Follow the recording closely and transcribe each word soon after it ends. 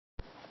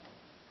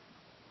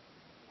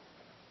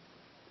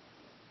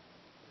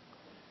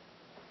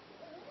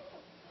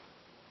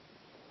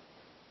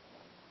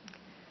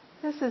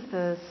This is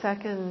the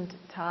second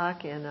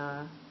talk in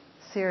a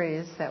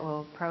series that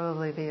will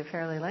probably be a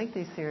fairly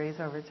lengthy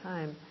series over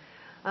time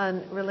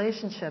on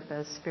relationship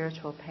as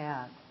spiritual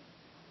path.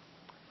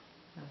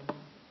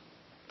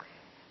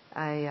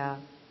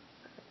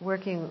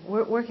 Working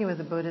with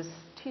the Buddhist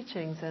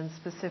teachings and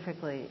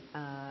specifically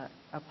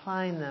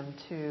applying them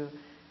to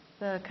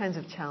the kinds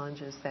of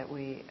challenges that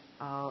we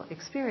all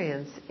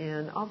experience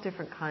in all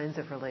different kinds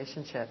of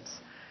relationships.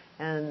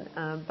 And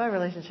by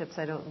relationships,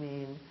 I don't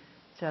mean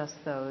just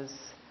those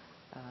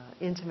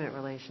intimate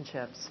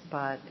relationships,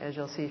 but as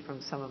you'll see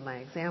from some of my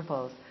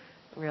examples,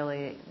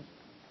 really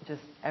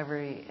just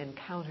every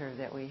encounter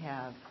that we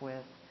have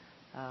with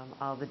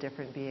all the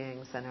different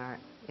beings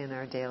in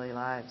our daily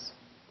lives.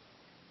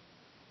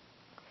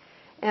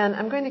 And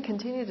I'm going to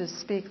continue to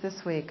speak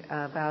this week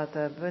about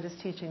the Buddhist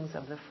teachings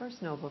of the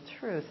First Noble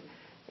Truth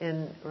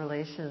in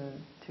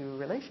relation to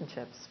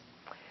relationships.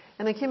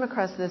 And I came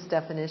across this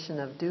definition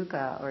of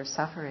dukkha, or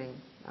suffering,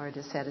 or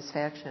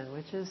dissatisfaction,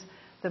 which is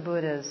the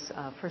Buddha's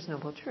First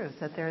Noble Truth,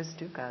 that there is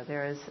dukkha,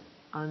 there is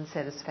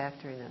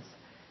unsatisfactoriness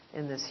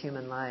in this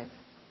human life.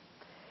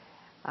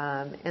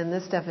 And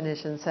this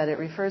definition said it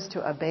refers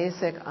to a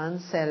basic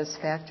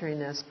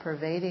unsatisfactoriness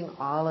pervading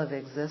all of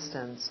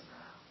existence,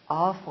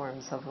 all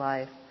forms of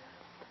life,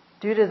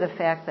 due to the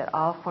fact that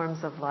all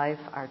forms of life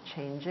are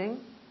changing.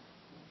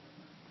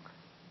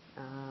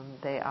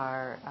 They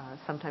are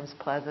sometimes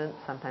pleasant,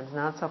 sometimes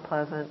not so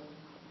pleasant,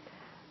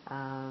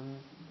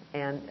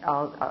 and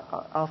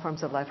all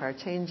forms of life are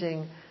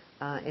changing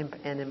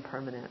and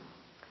impermanent.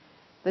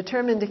 The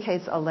term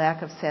indicates a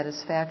lack of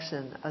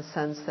satisfaction, a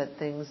sense that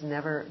things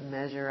never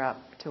measure up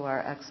to our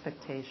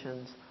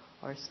expectations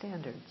or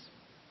standards.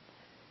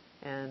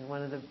 And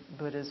one of the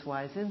Buddha's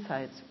wise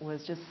insights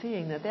was just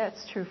seeing that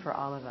that's true for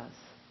all of us.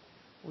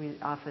 We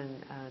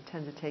often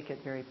tend to take it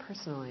very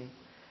personally,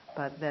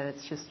 but that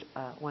it's just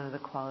one of the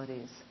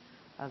qualities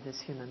of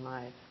this human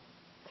life.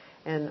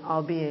 And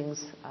all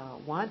beings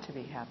want to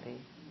be happy,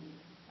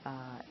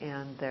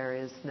 and there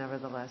is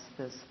nevertheless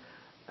this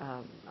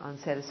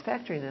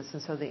unsatisfactoriness,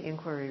 and so the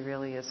inquiry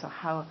really is, so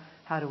how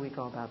do we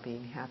go about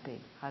being happy?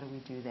 How do we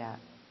do that?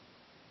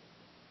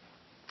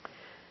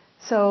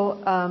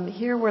 So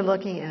here we're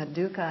looking at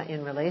dukkha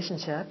in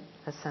relationship,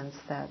 a sense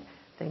that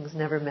things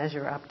never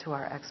measure up to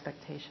our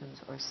expectations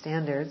or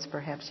standards.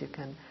 Perhaps you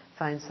can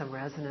find some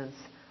resonance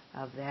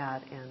of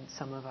that in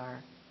some of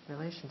our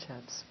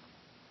relationships.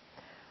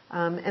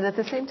 And at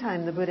the same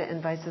time, the Buddha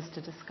invites us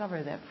to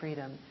discover that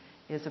freedom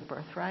is a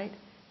birthright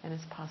and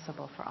is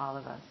possible for all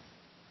of us.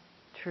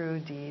 True,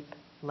 deep,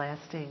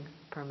 lasting,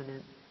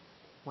 permanent,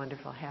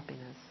 wonderful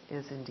happiness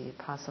is indeed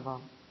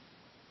possible.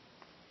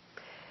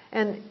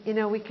 And,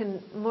 we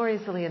can more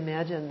easily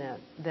imagine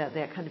that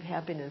kind of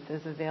happiness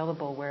is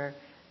available where,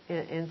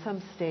 in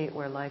some state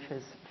where life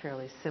is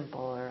fairly simple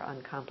or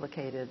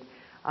uncomplicated.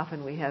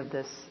 Often we have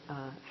this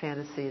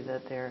fantasy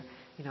that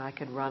I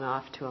could run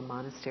off to a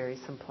monastery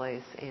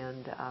someplace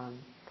and,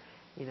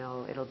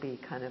 it'll be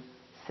kind of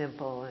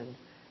simple and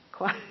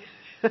quiet.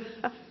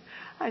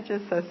 I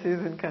just saw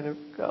Susan kind of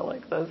go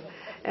like this.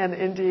 And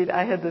indeed,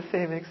 I had the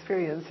same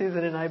experience.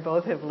 Susan and I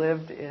both have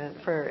lived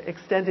for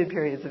extended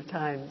periods of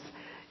times,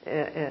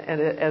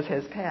 and as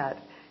has Pat,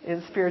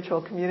 in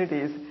spiritual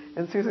communities.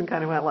 And Susan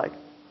kind of went like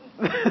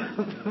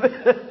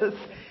this.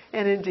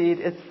 And indeed,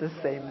 it's the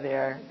same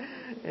there.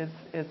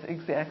 It's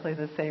exactly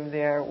the same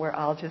there. We're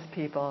all just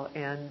people,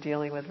 and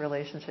dealing with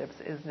relationships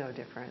is no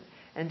different.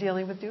 And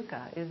dealing with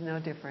dukkha is no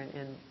different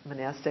in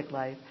monastic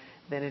life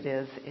than it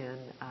is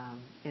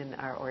in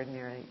our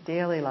ordinary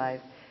daily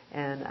life.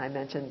 And I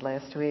mentioned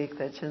last week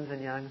that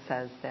Shinzen Young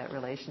says that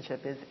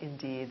relationship is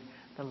indeed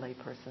the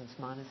layperson's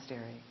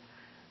monastery.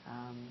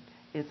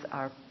 It's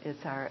our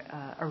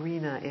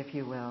arena, if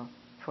you will,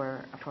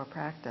 for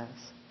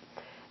practice.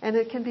 And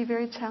it can be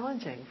very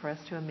challenging for us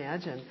to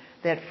imagine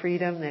that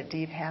freedom, that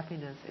deep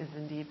happiness is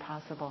indeed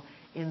possible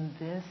in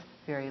this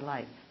very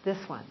life. This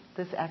one,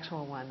 this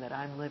actual one that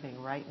I'm living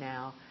right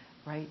now,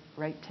 right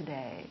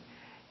today.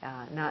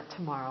 Not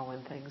tomorrow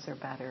when things are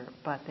better,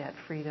 but that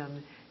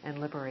freedom and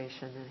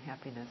liberation and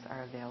happiness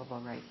are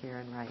available right here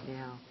and right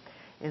now.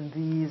 In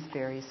these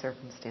very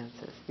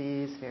circumstances,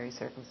 this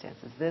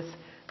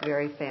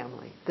very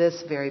family,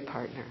 this very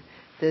partner,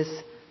 this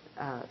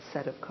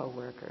set of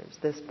co-workers,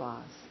 this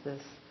boss,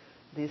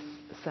 this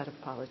set of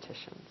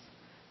politicians,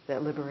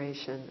 that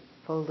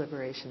full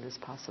liberation is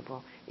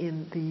possible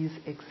in these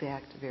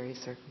exact very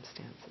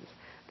circumstances.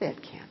 That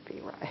can't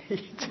be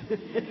right.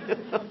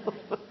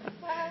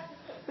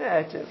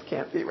 That just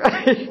can't be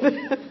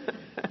right.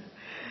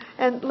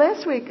 And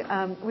last week,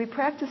 we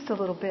practiced a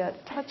little bit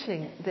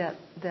touching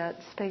that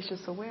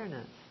spacious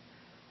awareness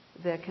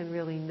that can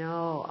really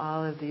know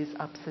all of these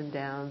ups and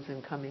downs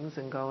and comings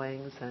and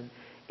goings and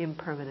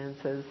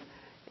impermanences,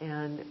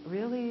 and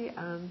really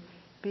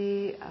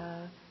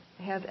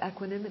have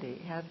equanimity,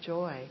 have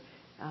joy,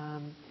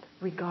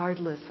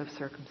 regardless of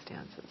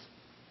circumstances.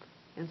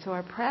 And so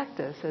our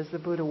practice, as the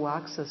Buddha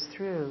walks us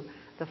through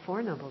the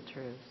Four Noble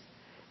Truths,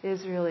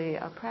 is really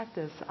a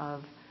practice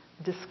of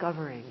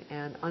discovering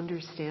and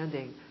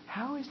understanding,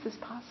 how is this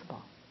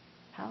possible?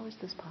 How is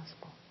this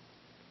possible?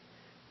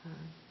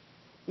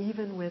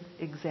 Even with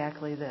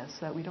exactly this,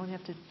 so that we don't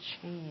have to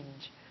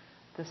change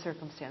the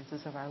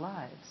circumstances of our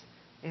lives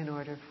in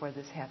order for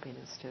this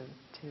happiness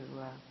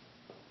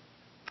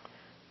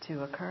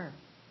to occur.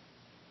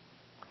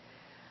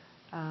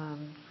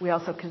 We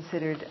also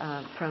considered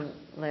from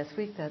last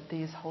week that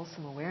these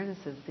wholesome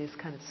awarenesses, these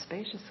kind of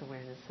spacious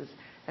awarenesses,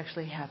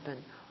 actually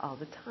happen all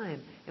the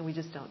time, and we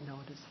just don't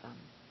notice them.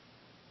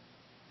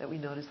 That we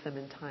notice them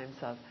in times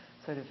of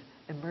sort of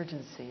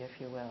emergency, if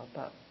you will,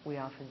 but we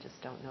often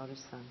just don't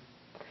notice them.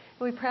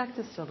 And we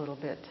practiced a little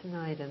bit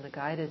tonight in the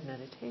guided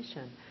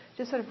meditation,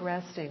 just sort of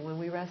resting. When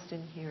we rest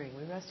in hearing,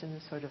 we rest in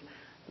this sort of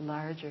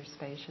larger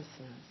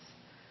spaciousness,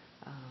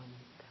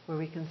 where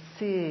we can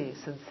see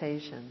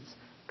sensations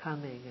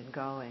coming and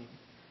going,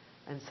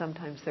 and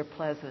sometimes they're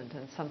pleasant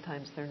and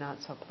sometimes they're not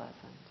so pleasant.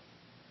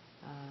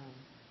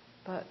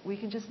 But we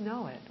can just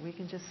know it, we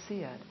can just see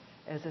it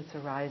as it's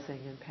arising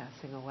and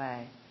passing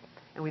away,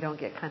 and we don't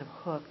get kind of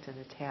hooked and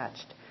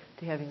attached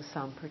to having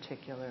some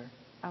particular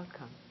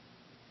outcome.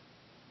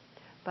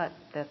 But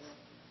that's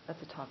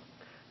a talk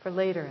for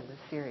later in the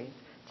series.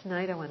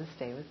 Tonight I want to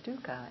stay with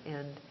dukkha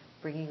and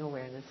bringing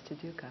awareness to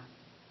dukkha.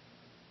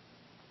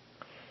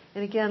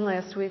 And again,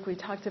 last week we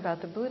talked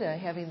about the Buddha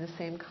having the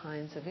same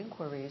kinds of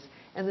inquiries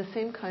and the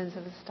same kinds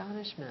of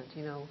astonishment,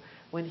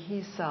 when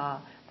he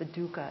saw the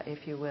dukkha,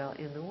 if you will,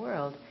 in the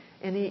world.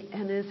 And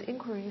his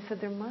inquiry, he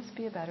said, there must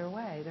be a better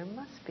way. There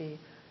must be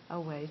a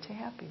way to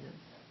happiness.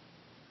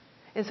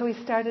 And so he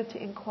started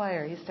to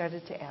inquire. He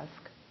started to ask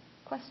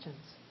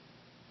questions.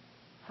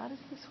 How does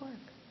this work?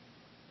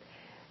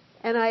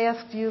 And I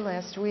asked you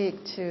last week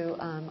to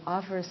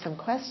offer some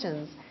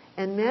questions,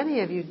 and many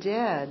of you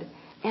did.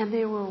 And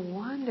they were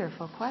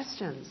wonderful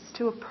questions.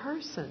 To a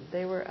person,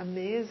 they were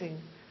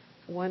amazing,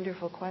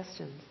 wonderful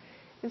questions.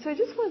 And so I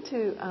just want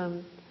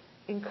to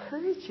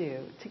encourage you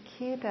to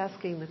keep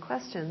asking the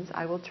questions.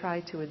 I will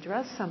try to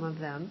address some of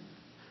them.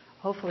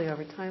 Hopefully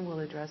over time we'll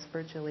address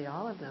virtually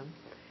all of them.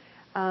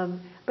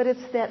 But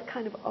it's that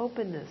kind of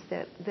openness,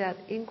 that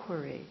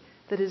inquiry,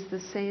 that is the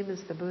same as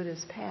the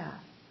Buddha's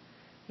path.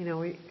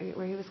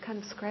 Where he was kind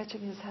of scratching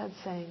his head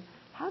saying,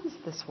 how does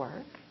this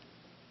work?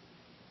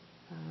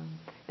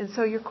 And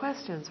so your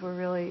questions were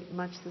really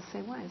much the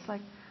same way. It's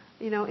like,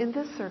 in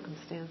this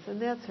circumstance, in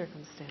that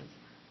circumstance,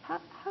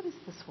 how does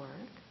this work?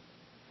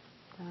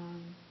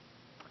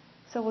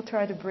 So we'll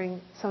try to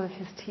bring some of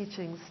his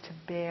teachings to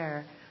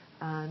bear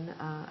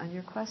on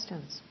your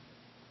questions.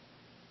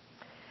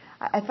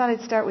 I thought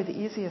I'd start with the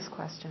easiest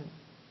question.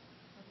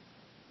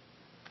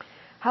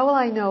 How will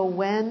I know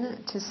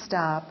when to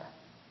stop,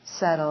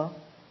 settle,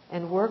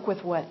 and work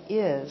with what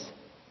is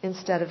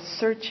instead of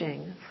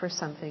searching for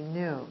something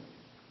new?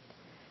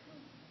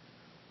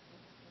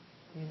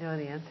 You know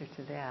the answer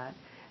to that.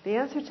 The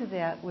answer to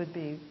that would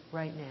be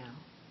right now.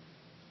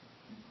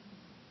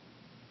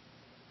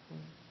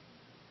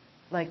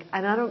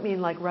 And I don't mean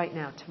like right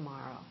now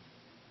tomorrow,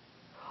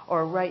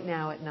 or right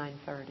now at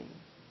 9:30.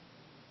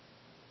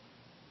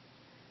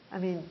 I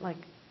mean like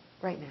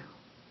right now.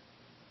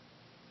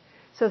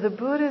 So the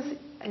Buddha's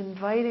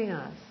inviting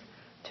us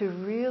to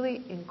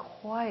really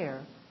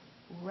inquire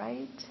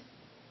right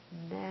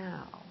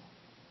now.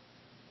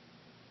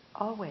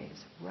 Always,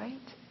 right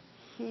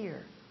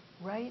here.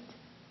 Right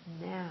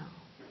now.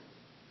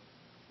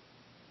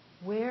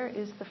 Where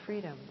is the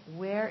freedom?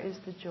 Where is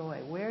the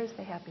joy? Where is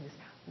the happiness?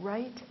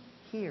 Right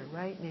here,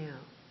 right now.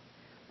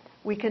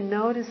 We can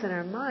notice in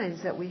our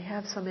minds that we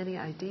have so many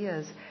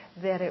ideas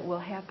that it will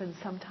happen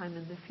sometime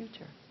in the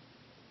future.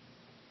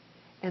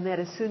 And that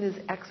as soon as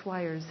X,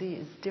 Y, or Z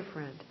is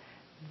different,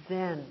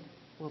 then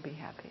we'll be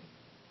happy.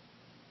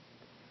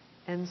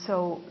 And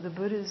so the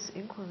Buddha's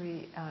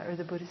inquiry, or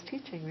the Buddha's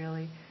teaching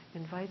really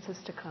invites us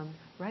to come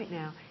right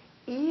now.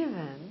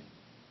 Even,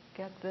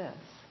 get this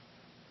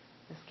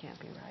can't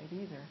be right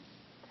either,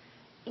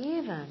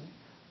 even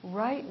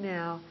right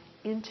now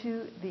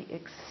into the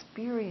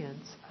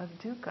experience of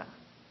dukkha.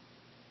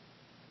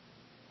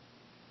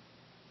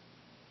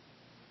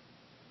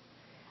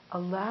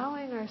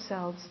 Allowing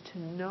ourselves to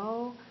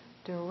know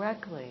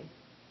directly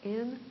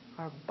in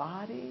our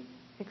body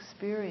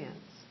experience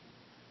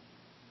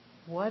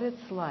what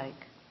it's like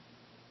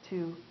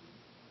to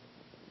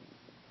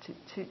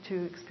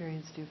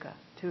experience dukkha,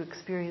 to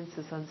experience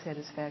this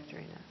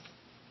unsatisfactoriness.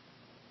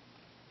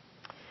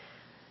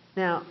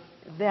 Now,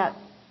 that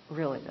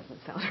really doesn't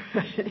sound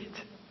right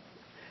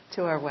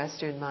to our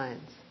Western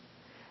minds,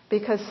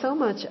 because so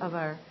much of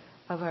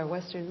our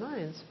Western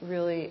minds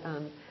really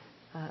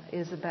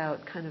is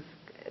about kind of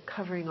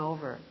covering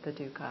over the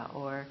dukkha,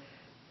 or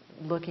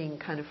looking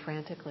kind of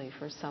frantically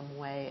for some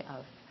way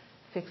of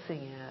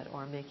fixing it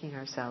or making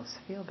ourselves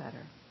feel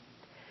better.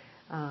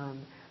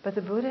 But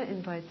the Buddha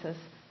invites us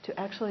to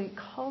actually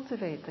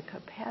cultivate the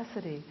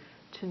capacity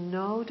to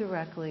know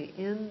directly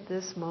in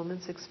this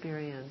moment's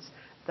experience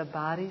the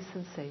body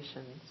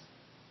sensations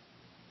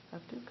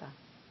of dukkha.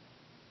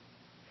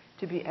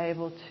 To be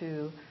able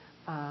to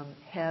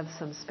have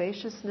some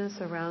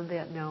spaciousness around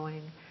that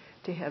knowing,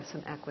 to have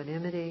some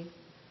equanimity,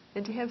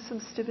 and to have some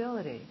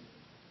stability.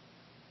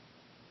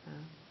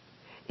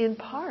 In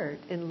part,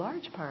 in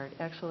large part,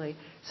 actually,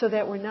 so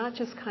that we're not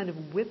just kind of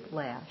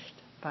whiplashed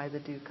by the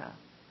dukkha.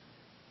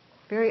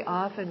 Very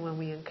often when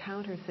we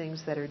encounter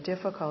things that are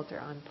difficult or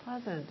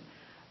unpleasant,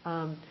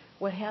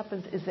 what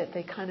happens is that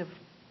they kind of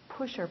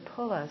push or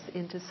pull us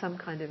into some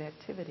kind of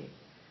activity.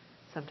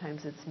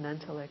 Sometimes it's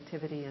mental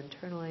activity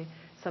internally,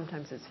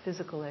 sometimes it's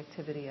physical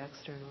activity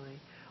externally,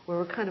 where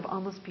we're kind of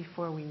almost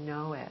before we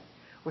know it,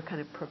 we're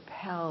kind of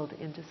propelled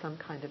into some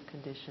kind of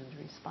conditioned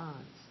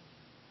response.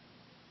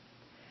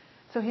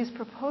 So he's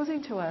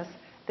proposing to us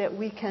that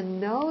we can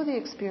know the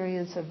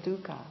experience of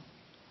dukkha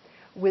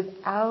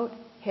without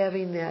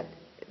having that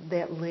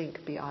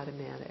link be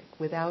automatic,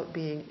 without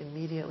being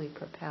immediately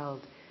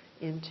propelled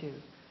into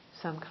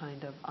some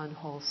kind of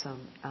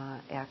unwholesome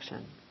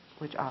action,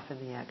 which often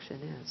the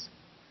action is.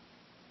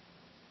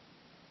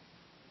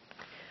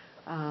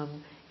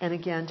 And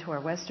again, to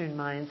our Western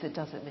minds, it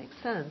doesn't make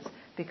sense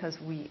because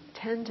we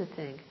tend to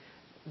think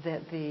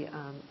that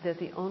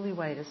the only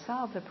way to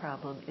solve the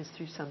problem is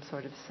through some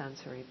sort of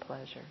sensory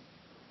pleasure.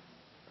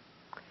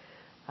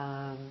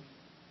 Let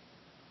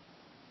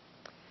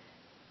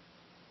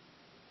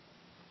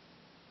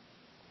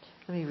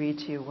me read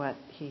to you what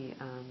he...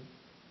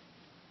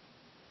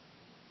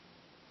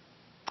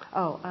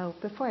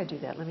 before I do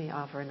that, let me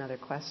offer another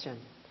question.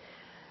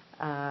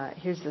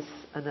 Here's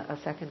a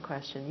second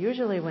question.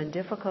 Usually when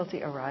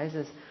difficulty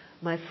arises,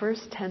 my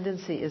first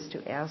tendency is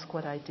to ask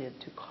what I did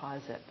to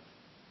cause it.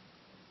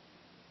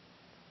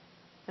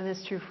 And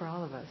that's true for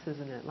all of us,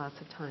 isn't it? Lots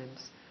of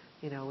times,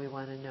 we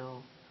want to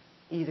know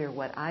either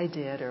what I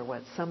did or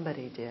what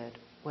somebody did,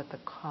 what the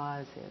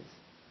cause is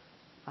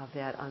of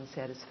that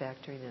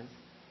unsatisfactoriness.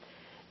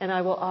 And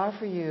I will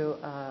offer you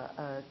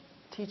a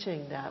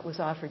teaching that was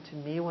offered to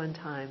me one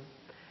time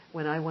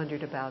when I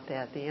wondered about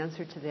that. The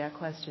answer to that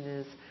question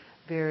is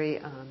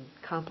very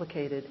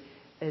complicated.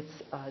 It's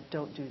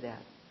don't do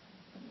that.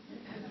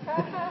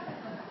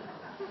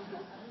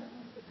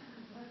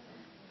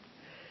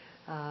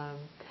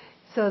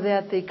 So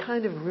that the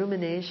kind of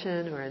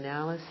rumination or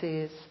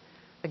analyses,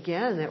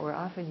 again, that we're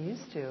often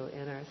used to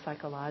in our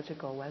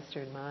psychological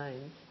Western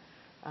minds,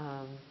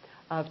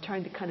 of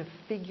trying to kind of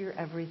figure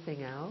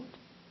everything out.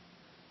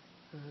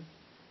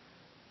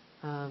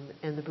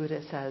 And the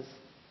Buddha says,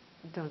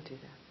 don't do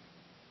that.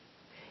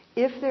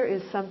 If there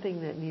is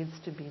something that needs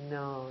to be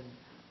known,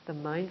 the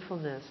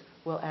mindfulness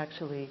will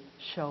actually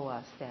show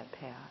us that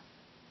path.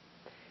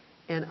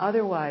 And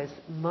otherwise,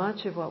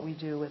 much of what we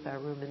do with our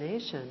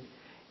rumination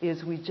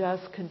is we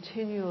just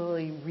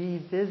continually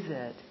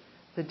revisit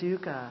the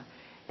dukkha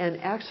and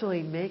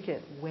actually make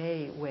it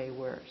way, way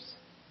worse.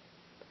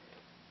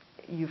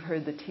 You've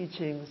heard the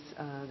teachings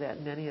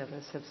that many of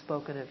us have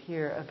spoken of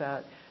here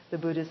about the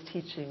Buddha's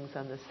teachings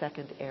on the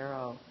second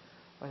arrow,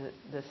 or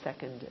the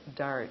second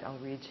dart. I'll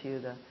read to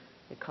you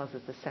it calls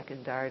it the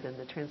second dart in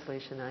the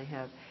translation I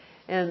have.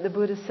 And the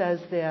Buddha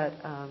says that,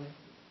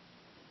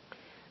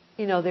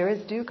 there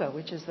is dukkha,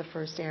 which is the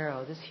first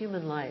arrow. This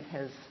human life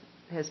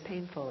has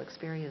painful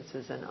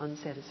experiences and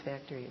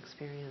unsatisfactory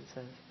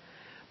experiences.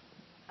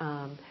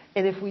 And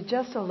if we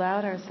just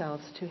allowed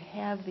ourselves to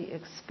have the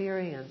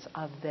experience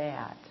of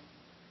that,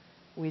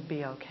 we'd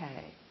be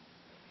okay.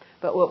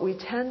 But what we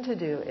tend to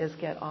do is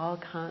get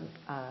all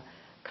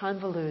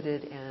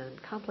convoluted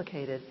and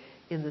complicated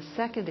in the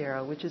second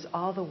arrow, which is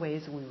all the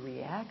ways we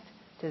react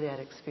to that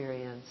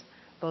experience,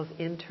 both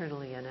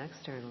internally and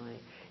externally.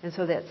 And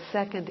so that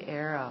second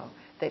arrow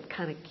that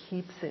kind of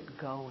keeps it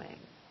going.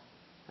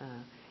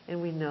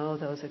 And we know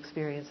those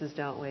experiences,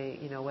 don't we?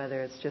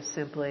 Whether it's just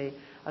simply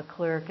a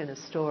clerk in a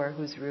store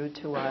who's rude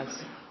to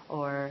us,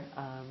 or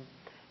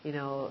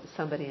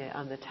somebody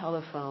on the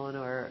telephone,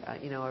 or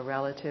a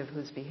relative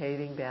who's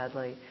behaving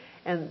badly.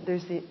 And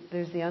there's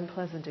the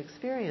unpleasant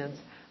experience,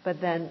 but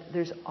then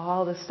there's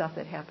all the stuff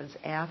that happens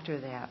after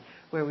that,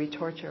 where we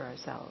torture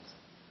ourselves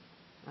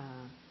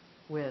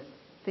with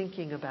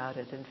thinking about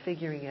it and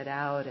figuring it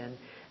out and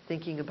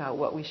thinking about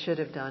what we should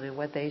have done and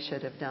what they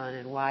should have done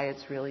and why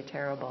it's really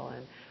terrible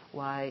and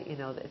why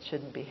that it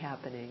shouldn't be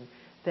happening.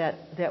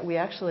 That we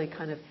actually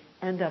kind of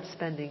end up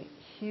spending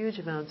huge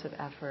amounts of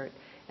effort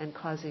and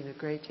causing a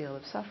great deal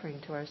of suffering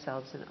to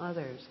ourselves and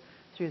others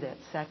through that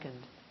second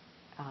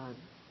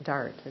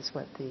dart, is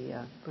what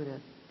the Buddha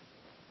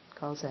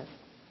calls it.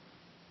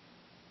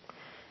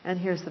 And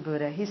here's the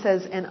Buddha. He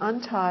says, an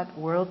untaught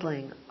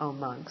worldling, O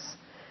monks,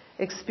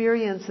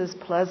 experiences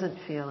pleasant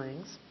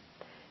feelings,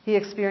 he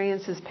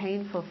experiences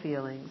painful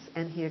feelings,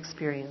 and he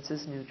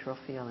experiences neutral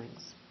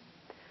feelings.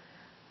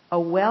 A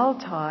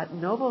well-taught,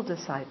 noble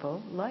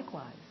disciple,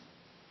 likewise,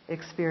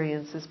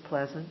 experiences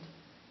pleasant,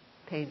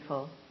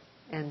 painful,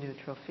 and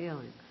neutral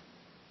feelings.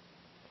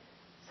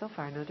 So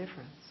far, no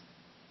difference.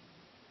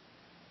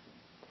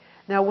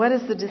 Now, what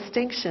is the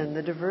distinction,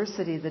 the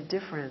diversity, the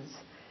difference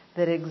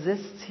that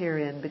exists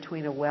herein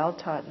between a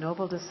well-taught,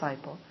 noble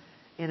disciple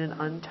and an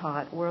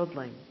untaught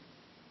worldling?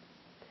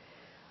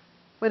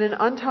 When an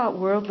untaught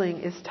worldling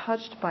is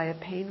touched by a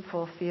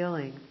painful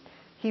feeling,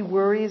 he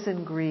worries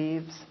and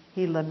grieves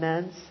He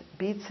laments,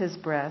 beats his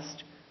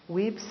breast,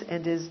 weeps,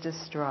 and is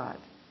distraught.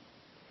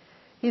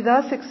 He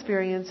thus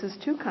experiences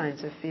two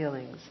kinds of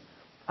feelings,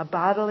 a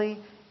bodily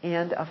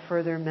and a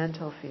further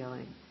mental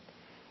feeling.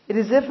 It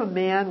is as if a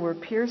man were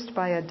pierced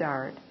by a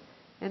dart,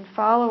 and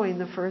following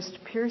the first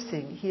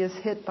piercing, he is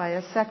hit by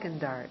a second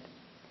dart.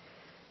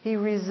 He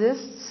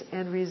resists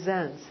and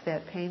resents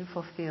that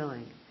painful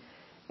feeling,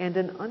 and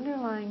an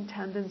underlying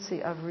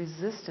tendency of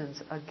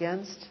resistance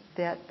against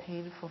that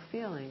painful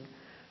feeling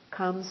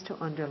comes to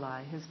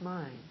underlie his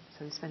mind.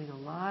 So he's spending a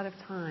lot of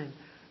time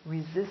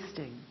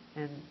resisting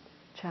and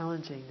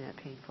challenging that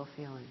painful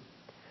feeling.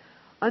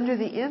 Under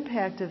the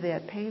impact of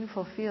that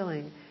painful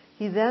feeling,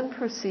 he then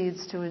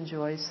proceeds to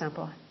enjoy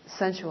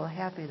sensual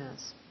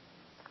happiness.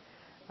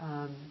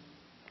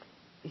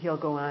 He'll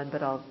go on,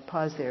 but I'll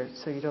pause there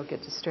so you don't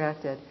get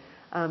distracted.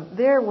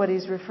 There, what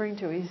he's referring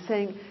to, he's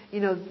saying,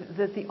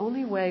 that the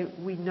only way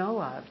we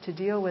know of to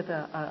deal with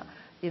a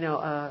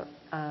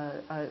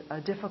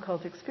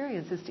difficult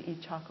experience is to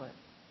eat chocolate.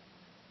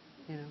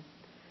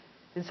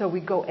 And so we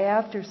go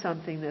after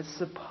something that's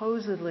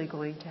supposedly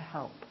going to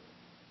help.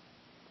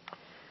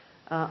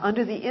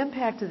 Under the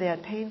impact of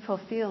that painful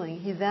feeling,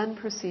 he then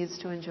proceeds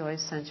to enjoy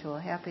sensual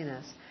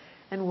happiness.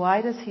 And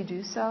why does he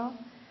do so?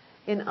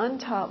 An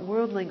untaught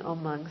worldling, O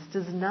monks,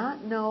 does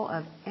not know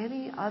of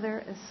any other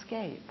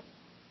escape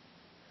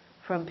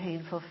from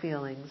painful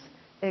feelings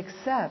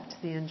except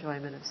the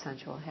enjoyment of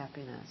sensual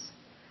happiness.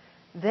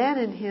 Then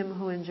in him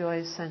who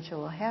enjoys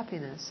sensual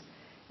happiness,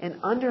 an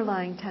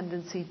underlying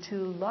tendency to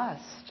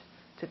lust,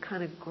 to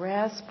kind of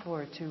grasp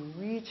for, to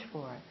reach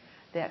for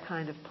that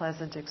kind of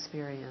pleasant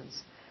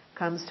experience,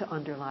 comes to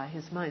underlie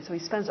his mind. So he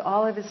spends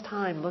all of his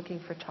time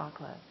looking for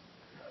chocolate.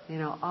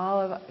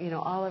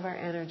 All of our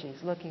energies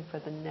looking for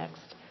the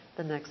next.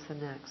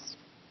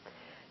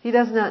 He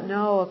does not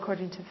know,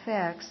 according to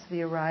facts,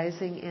 the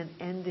arising and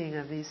ending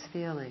of these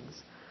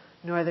feelings,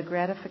 nor the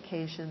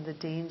gratification, the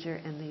danger,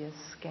 and the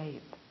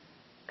escape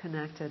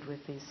connected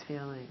with these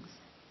feelings.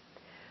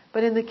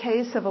 But in the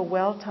case of a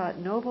well-taught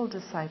noble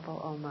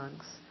disciple, O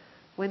monks,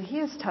 when he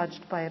is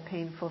touched by a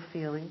painful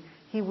feeling,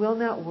 he will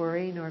not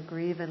worry nor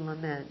grieve and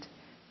lament.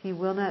 He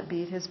will not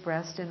beat his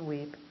breast and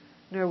weep,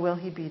 nor will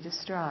he be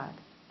distraught.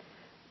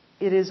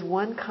 It is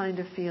one kind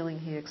of feeling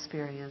he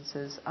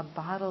experiences, a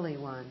bodily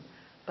one,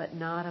 but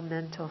not a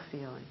mental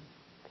feeling.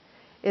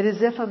 It is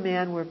as if a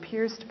man were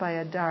pierced by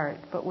a dart,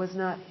 but was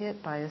not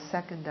hit by a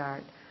second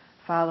dart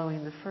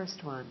following the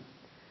first one.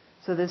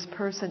 So this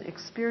person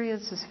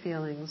experiences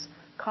feelings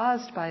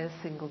caused by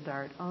a single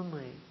dart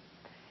only.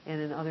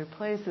 And in other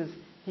places,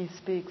 he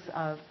speaks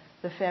of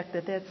the fact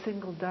that that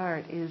single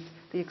dart is,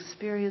 the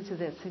experience of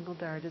that single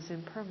dart is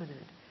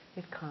impermanent.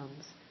 It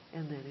comes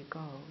and then it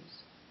goes.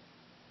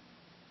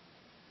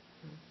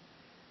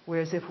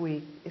 Whereas if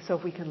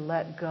we can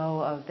let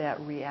go of that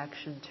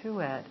reaction to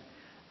it,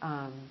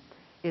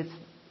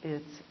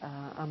 it's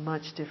a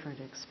much different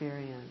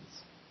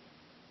experience.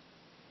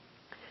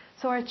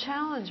 So our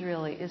challenge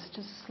really is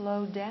to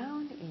slow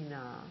down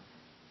enough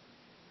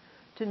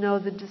to know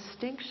the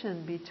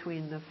distinction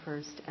between the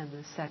first and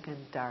the second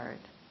dart,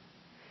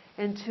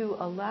 and to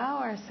allow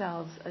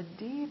ourselves a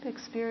deep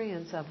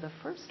experience of the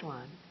first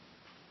one,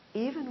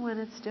 even when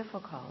it's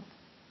difficult,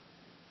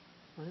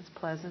 when it's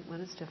pleasant,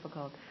 when it's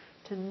difficult,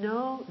 to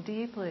know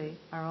deeply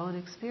our own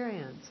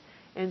experience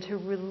and to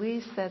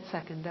release that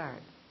second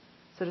dart.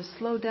 So to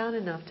slow down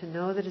enough to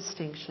know the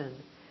distinction,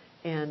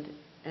 and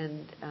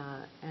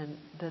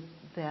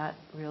that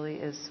really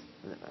is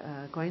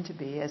going to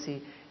be,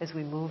 as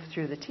we move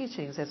through the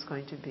teachings, that's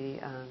going to be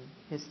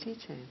his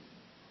teaching.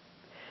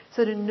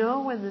 So to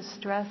know when the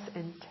stress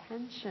and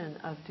tension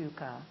of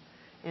dukkha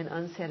and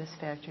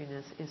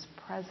unsatisfactoriness is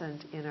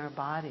present in our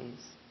bodies,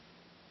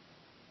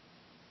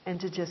 and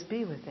to just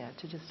be with that,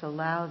 to just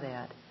allow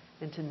that,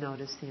 and to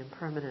notice the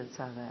impermanence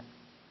of it.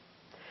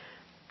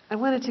 I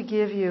wanted to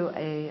give you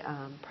a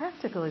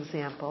practical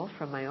example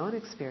from my own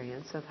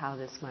experience of how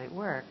this might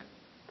work.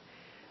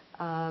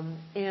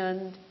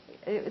 And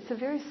it's a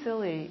very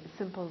silly,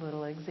 simple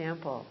little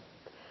example.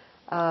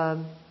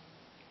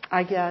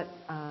 I get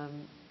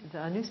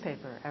a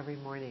newspaper every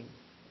morning.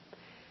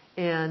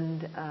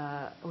 And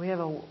we have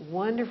a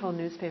wonderful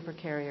newspaper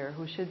carrier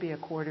who should be a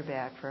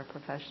quarterback for a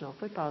professional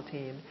football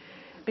team,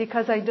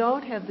 because I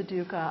don't have the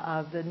dukkha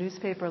of the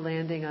newspaper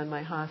landing on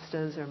my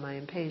hostas or my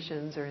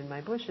impatiens or in my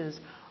bushes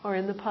or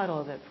in the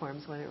puddle that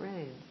forms when it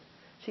rains.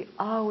 She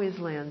always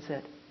lands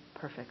it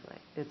perfectly.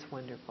 It's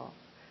wonderful.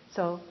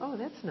 So,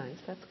 that's nice,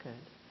 that's good.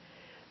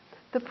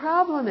 The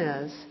problem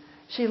is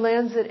she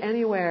lands it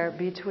anywhere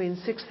between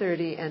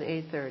 6:30 and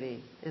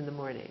 8:30 in the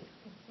morning.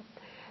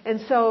 And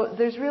so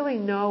there's really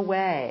no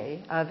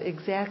way of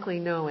exactly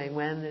knowing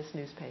when this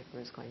newspaper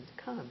is going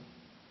to come.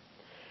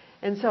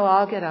 And so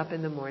I'll get up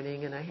in the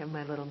morning and I have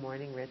my little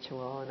morning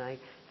ritual and I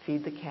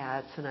feed the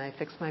cats and I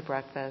fix my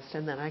breakfast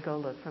and then I go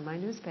look for my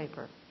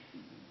newspaper.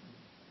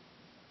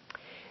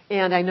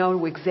 And I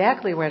know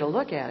exactly where to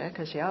look at it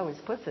because she always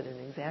puts it in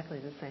exactly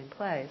the same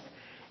place.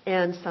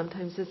 And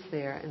sometimes it's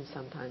there and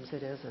sometimes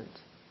it isn't.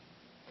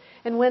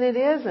 And when it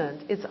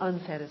isn't, it's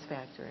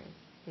unsatisfactory,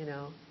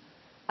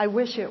 I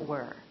wish it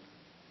were.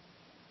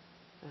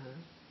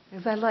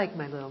 Because I like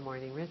my little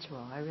morning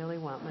ritual. I really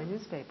want my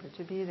newspaper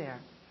to be there.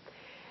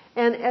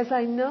 And as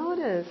I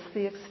notice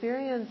the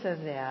experience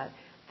of that,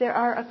 there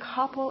are a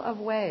couple of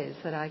ways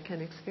that I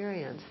can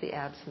experience the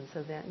absence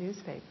of that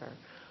newspaper.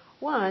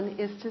 One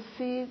is to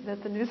see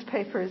that the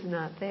newspaper is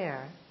not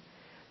there.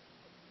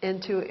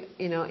 And to,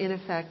 in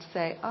effect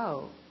say,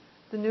 oh,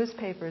 the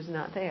newspaper is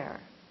not there.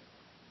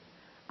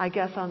 I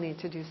guess I'll need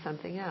to do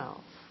something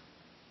else.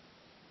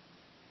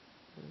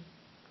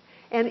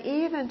 And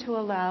even to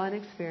allow an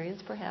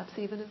experience, perhaps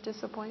even of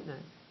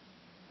disappointment.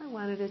 I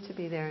wanted it to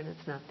be there and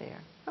it's not there.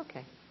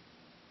 Okay.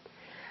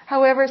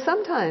 However,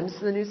 sometimes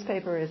the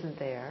newspaper isn't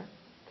there,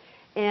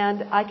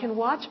 and I can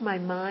watch my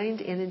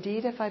mind, and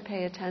indeed if I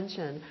pay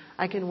attention,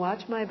 I can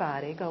watch my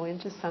body go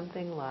into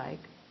something like,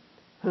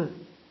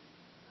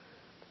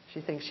 she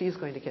thinks she's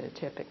going to get a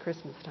tip at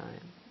Christmas time.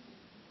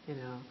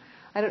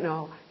 I don't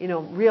know,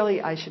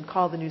 really I should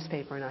call the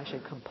newspaper and I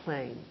should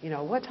complain.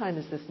 What time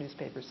is this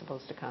newspaper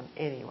supposed to come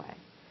anyway?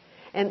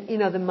 And,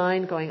 the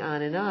mind going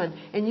on.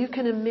 And you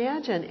can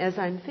imagine, as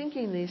I'm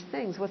thinking these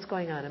things, what's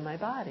going on in my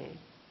body.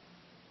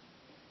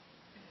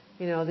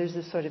 There's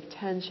this sort of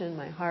tension,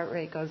 my heart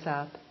rate goes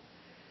up.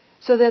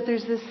 So that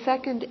there's this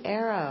second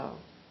arrow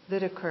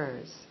that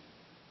occurs.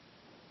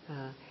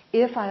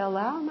 If I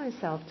allow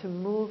myself to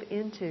move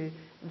into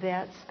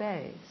that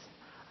space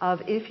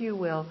of, if you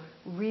will,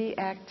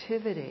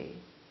 reactivity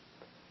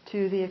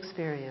to the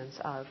experience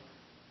of,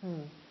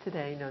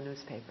 today no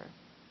newspaper.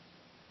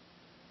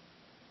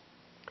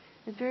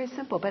 It's very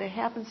simple, but it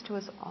happens to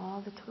us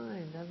all the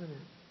time, doesn't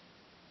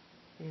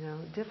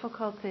it?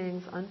 Difficult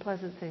things,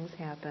 unpleasant things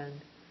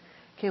happen.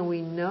 Can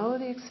we know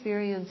the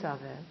experience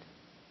of it?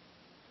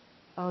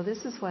 Oh,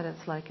 this is what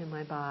it's like in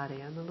my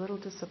body. I'm a little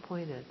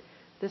disappointed.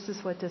 This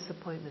is what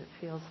disappointment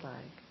feels like.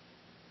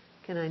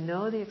 Can I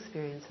know the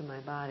experience in my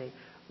body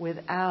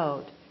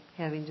without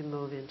having to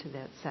move into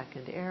that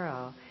second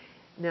arrow?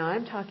 Now,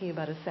 I'm talking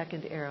about a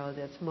second arrow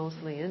that's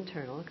mostly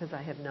internal, because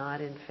I have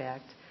not, in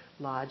fact,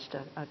 lodged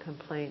a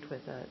complaint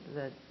with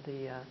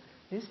the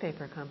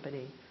newspaper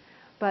company.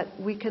 But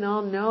we can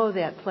all know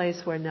that place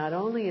where not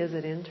only is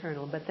it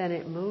internal, but then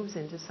it moves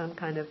into some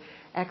kind of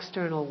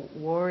external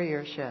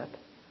warriorship.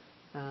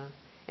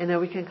 And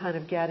then we can kind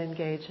of get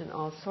engaged in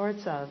all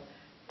sorts of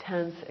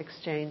tense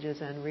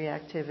exchanges and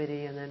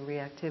reactivity, and then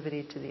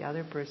reactivity to the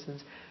other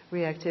person's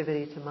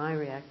reactivity to my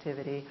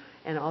reactivity,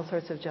 and all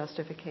sorts of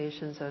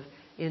justifications of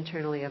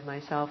internally of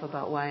myself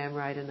about why I'm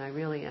right and I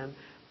really am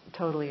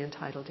totally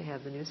entitled to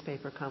have the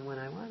newspaper come when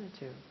I wanted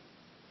to.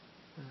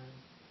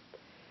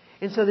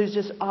 And so there's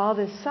just all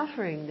this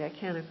suffering that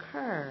can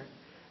occur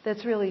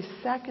that's really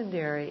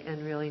secondary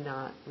and really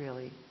not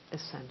really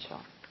essential.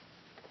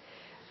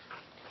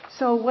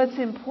 So what's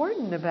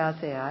important about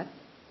that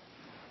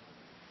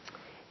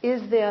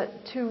is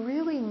that to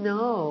really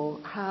know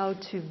how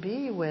to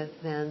be with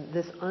then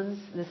this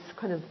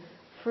kind of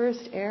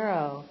first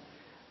arrow,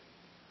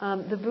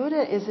 the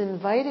Buddha is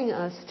inviting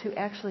us to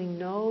actually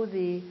know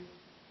the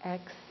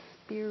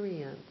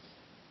experience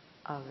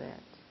of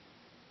it.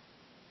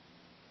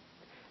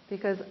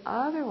 Because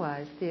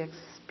otherwise the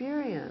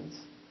experience,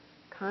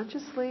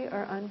 consciously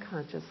or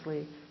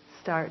unconsciously,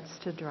 starts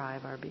to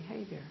drive our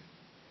behavior.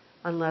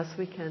 Unless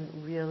we can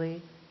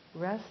really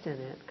rest in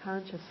it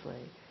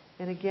consciously.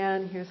 And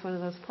again, here's one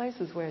of those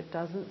places where it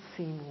doesn't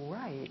seem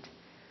right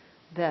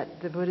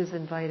that the Buddha is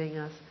inviting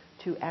us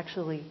to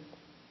actually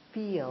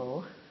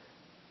feel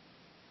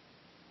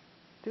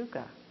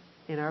dukkha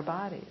in our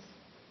bodies.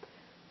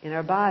 In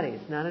our bodies,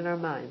 not in our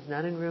minds,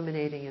 not in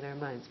ruminating in our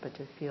minds, but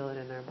to feel it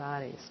in our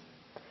bodies.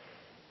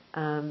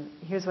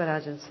 Here's what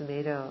Ajahn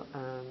Sumedho,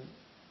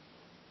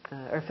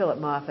 or Philip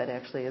Moffat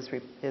actually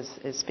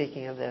is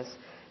speaking of this.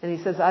 And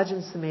he says,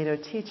 Ajahn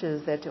Sumedho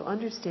teaches that to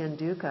understand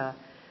dukkha,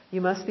 you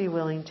must be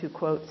willing to,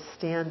 quote,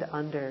 stand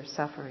under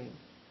suffering,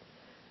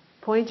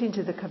 pointing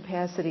to the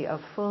capacity of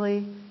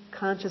fully,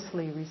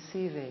 consciously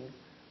receiving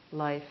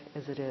life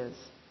as it is.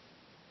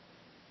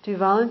 To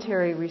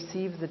voluntarily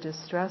receive the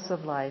distress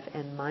of life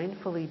and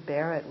mindfully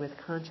bear it with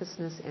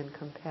consciousness and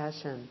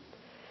compassion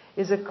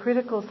is a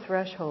critical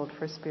threshold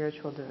for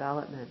spiritual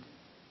development.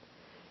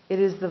 It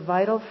is the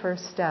vital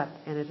first step,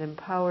 and it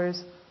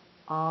empowers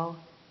all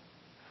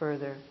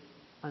further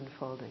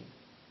unfolding.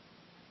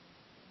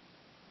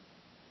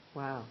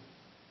 Wow.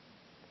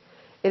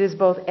 It is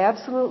both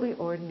absolutely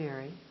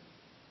ordinary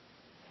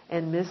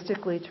and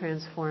mystically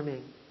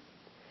transforming.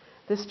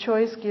 This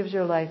choice gives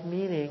your life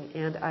meaning,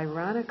 and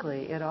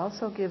ironically, it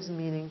also gives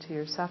meaning to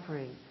your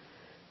suffering,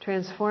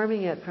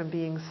 transforming it from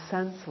being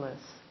senseless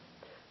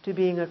to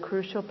being a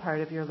crucial part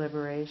of your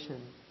liberation.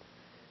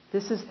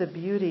 This is the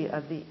beauty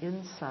of the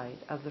insight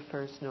of the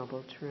First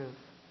Noble Truth.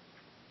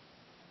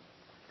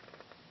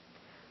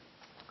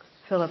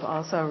 Philip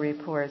also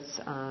reports,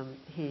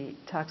 he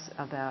talks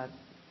about,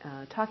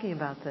 talking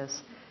about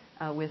this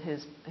with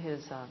his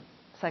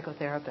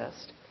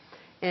psychotherapist.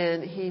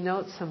 And he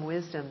notes some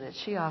wisdom that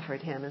she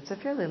offered him. It's a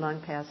fairly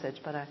long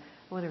passage, but I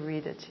want to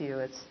read it to you.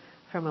 It's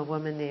from a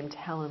woman named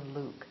Helen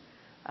Luke,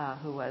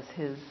 who was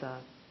his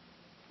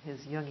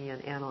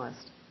Jungian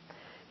analyst.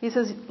 He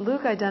says,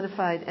 Luke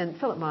identified, and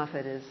Philip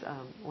Moffat is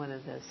one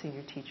of the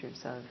senior teachers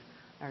of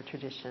our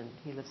tradition.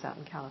 He lives out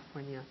in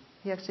California.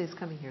 He actually is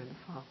coming here in the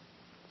fall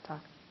to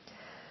talk.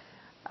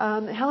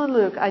 Helen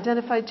Luke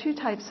identified two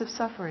types of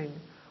suffering.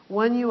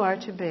 One you are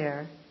to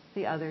bear,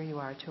 the other you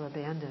are to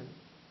abandon.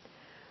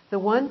 The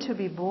one to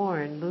be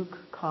borne, Luke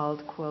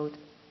called, quote,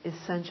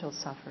 essential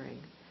suffering,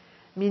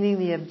 meaning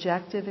the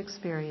objective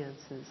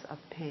experiences of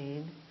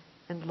pain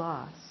and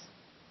loss.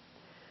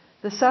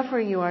 The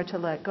suffering you are to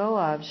let go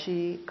of,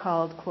 she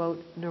called, quote,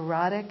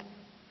 neurotic,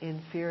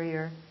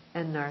 inferior,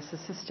 and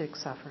narcissistic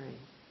suffering.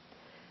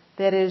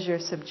 That is your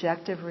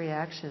subjective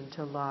reaction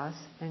to loss,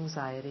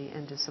 anxiety,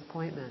 and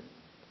disappointment.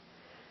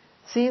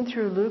 Seen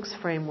through Luke's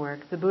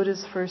framework, the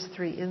Buddha's first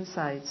three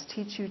insights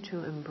teach you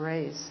to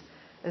embrace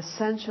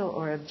essential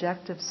or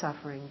objective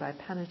suffering by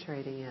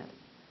penetrating it.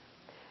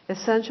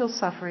 Essential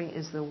suffering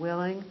is the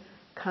willing,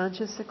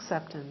 conscious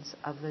acceptance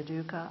of the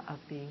dukkha of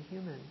being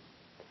human.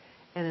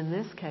 And in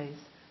this case,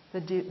 the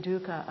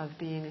dukkha of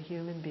being a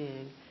human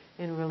being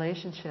in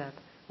relationship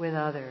with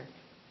other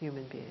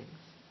human beings,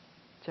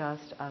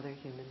 just other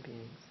human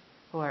beings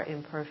who are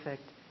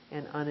imperfect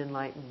and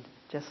unenlightened,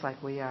 just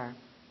like we are.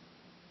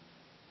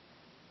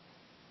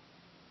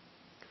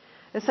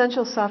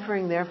 Essential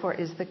suffering, therefore,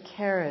 is the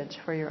carriage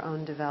for your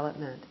own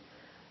development,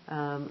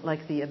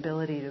 like the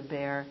ability to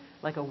bear,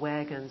 like a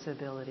wagon's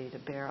ability to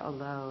bear a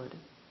load.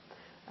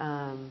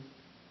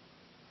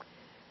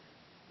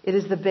 It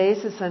is the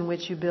basis on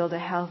which you build a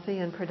healthy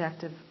and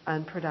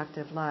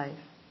productive life.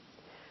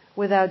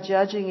 Without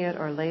judging it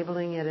or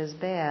labeling it as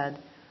bad,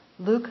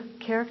 Luke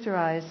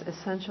characterized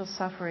essential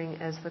suffering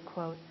as the,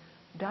 quote,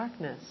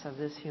 darkness of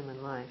this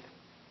human life.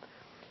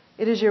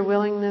 It is your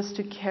willingness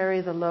to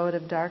carry the load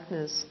of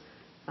darkness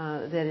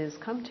that has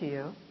come to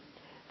you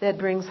that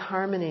brings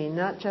harmony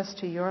not just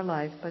to your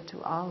life but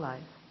to all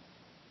life.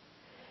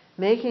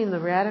 Making the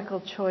radical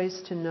choice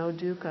to know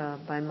dukkha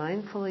by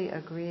mindfully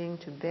agreeing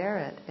to bear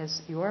it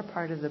as your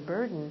part of the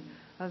burden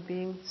of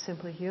being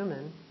simply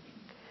human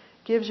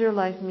gives your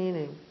life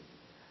meaning,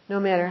 no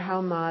matter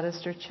how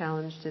modest or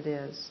challenged it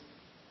is.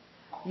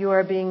 You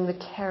are being the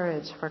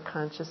carriage for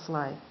conscious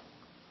life.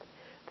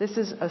 This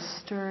is a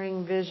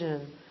stirring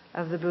vision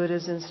of the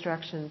Buddha's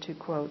instruction to,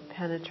 quote,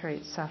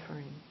 penetrate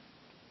suffering.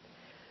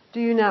 Do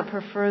you not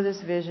prefer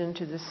this vision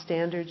to the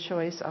standard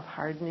choice of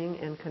hardening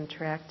and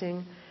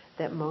contracting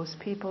that most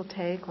people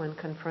take when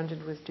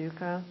confronted with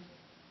dukkha?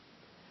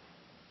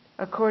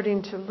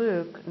 According to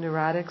Luke,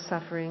 neurotic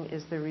suffering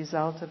is the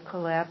result of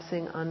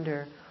collapsing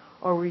under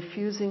or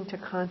refusing to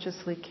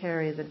consciously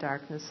carry the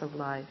darkness of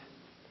life.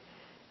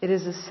 It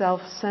is a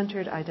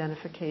self-centered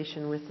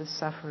identification with the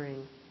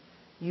suffering.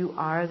 You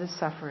are the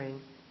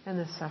suffering, and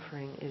the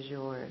suffering is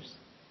yours.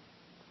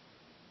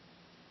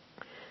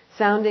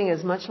 Sounding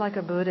as much like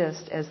a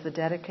Buddhist as the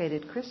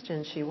dedicated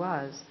Christian she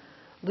was,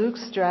 Luke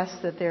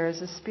stressed that there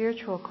is a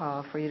spiritual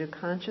call for you to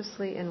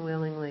consciously and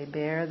willingly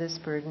bear this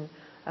burden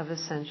of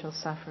essential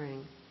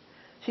suffering.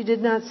 She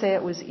did not say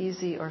it was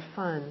easy or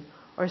fun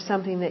or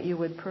something that you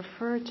would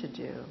prefer to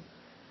do.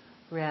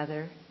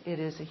 Rather, it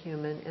is a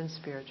human and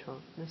spiritual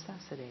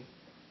necessity.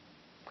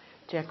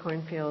 Jack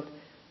Kornfield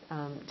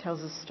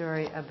tells a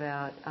story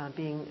about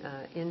being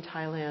in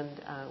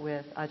Thailand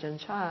with Ajahn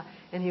Chah,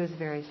 and he was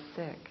very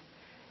sick.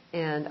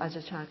 And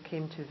Ajahn Chah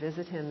came to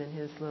visit him in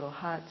his little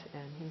hut,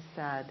 and he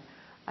said,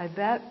 I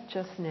bet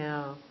just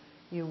now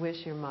you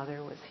wish your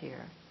mother was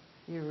here.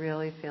 You're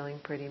really feeling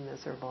pretty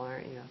miserable,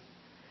 aren't you?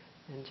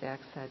 And Jack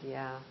said,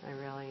 yeah, I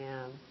really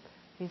am.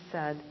 He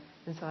said,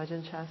 and so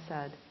Ajahn Chah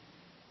said,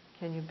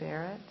 can you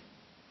bear it?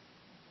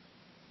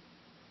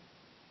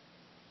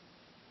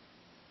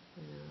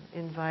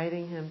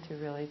 Inviting him to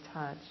really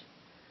touch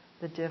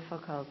the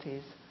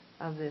difficulties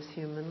of this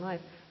human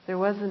life. There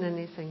wasn't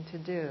anything to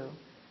do.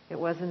 It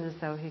wasn't as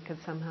though he could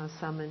somehow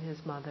summon his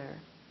mother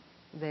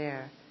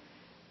there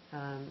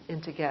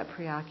and to get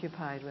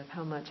preoccupied with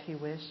how much he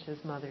wished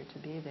his mother to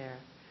be there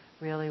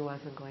really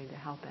wasn't going to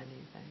help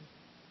anything.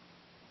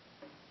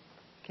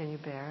 Can you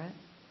bear it?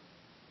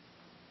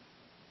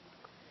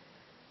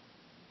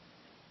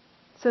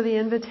 So the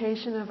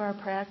invitation of our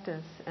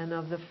practice and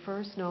of the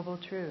first noble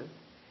truth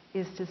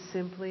is to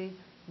simply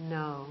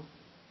know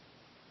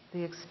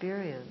the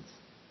experience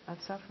of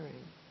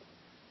suffering.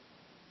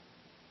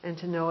 And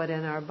to know it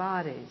in our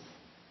bodies,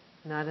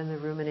 not in the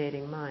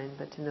ruminating mind,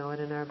 but to know it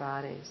in our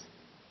bodies.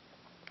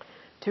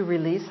 To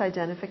release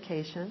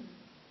identification,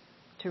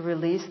 to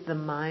release the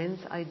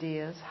mind's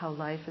ideas, how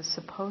life is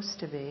supposed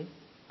to be,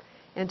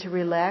 and to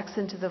relax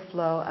into the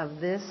flow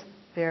of this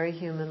very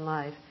human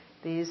life,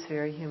 these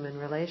very human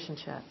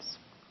relationships.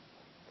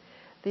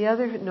 The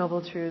other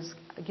noble truths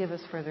give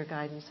us further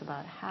guidance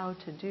about how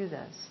to do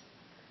this.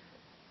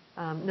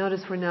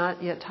 Notice we're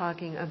not yet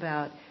talking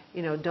about,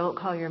 don't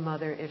call your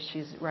mother if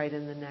she's right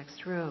in the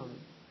next room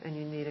and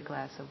you need a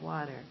glass of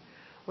water.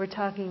 We're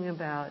talking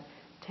about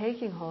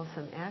taking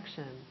wholesome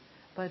action,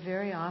 but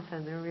very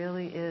often there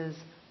really is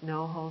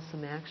no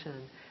wholesome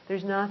action.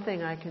 There's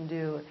nothing I can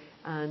do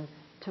on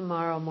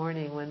tomorrow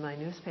morning when my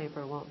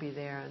newspaper won't be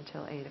there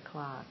until 8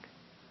 o'clock.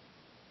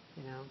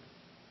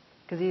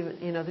 Because even,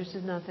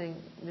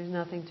 there's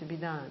nothing to be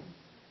done.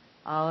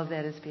 All of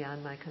that is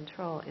beyond my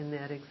control in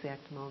that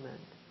exact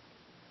moment.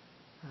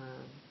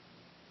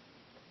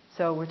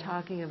 So we're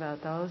talking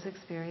about those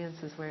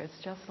experiences where it's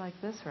just like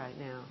this right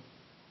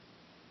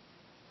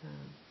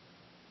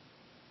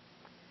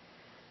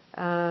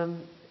now.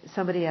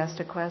 Somebody asked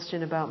a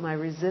question about my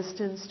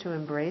resistance to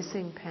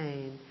embracing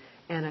pain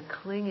and a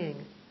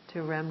clinging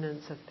to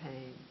remnants of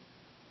pain.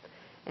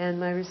 And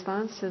my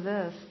response to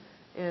this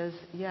is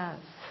yes.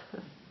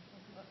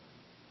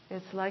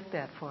 It's like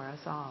that for us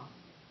all.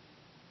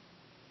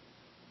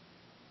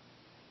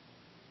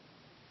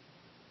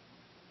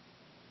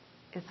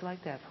 It's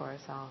like that for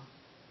us all.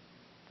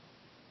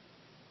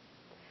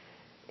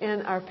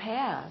 And our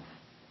path,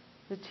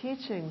 the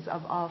teachings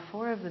of all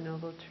four of the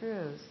Noble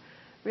Truths,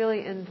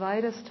 really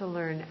invite us to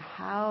learn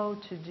how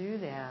to do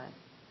that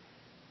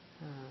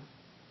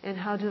and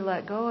how to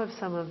let go of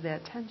some of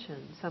that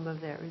tension, some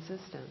of that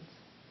resistance.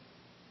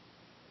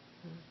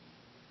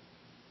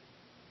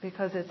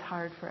 Because it's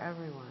hard for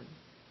everyone.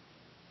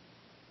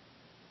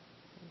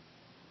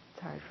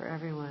 It's hard for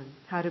everyone.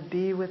 How to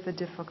be with the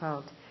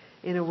difficult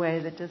in a way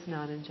that does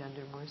not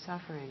engender more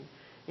suffering.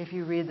 If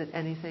you read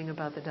anything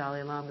about the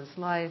Dalai Lama's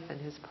life and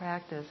his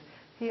practice,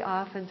 he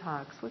often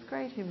talks with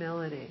great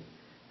humility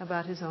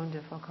about his own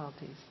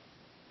difficulties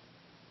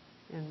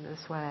in this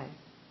way.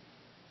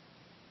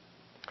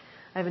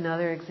 I have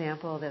another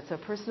example that's a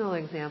personal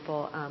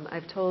example.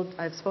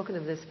 I've spoken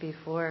of this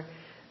before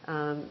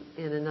in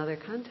another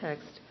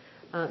context.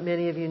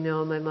 Many of you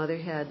know my mother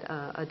had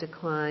a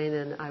decline,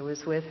 and I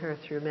was with her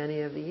through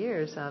many of the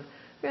years of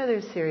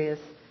rather serious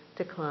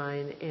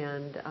decline.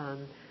 And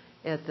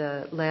at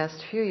the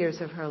last few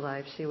years of her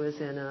life, she was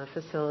in a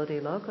facility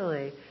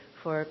locally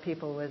for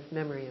people with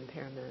memory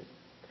impairment.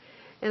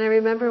 And I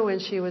remember when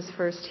she was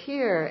first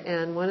here,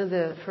 and one of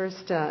the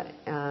first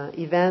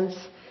events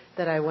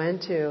that I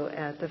went to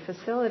at the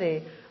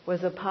facility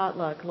was a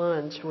potluck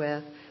lunch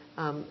with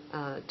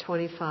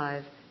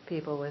 25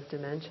 people with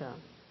dementia.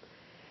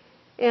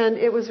 And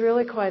it was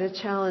really quite a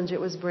challenge. It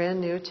was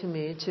brand new to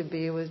me to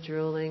be with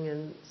drooling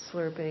and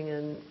slurping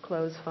and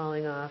clothes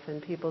falling off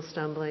and people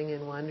stumbling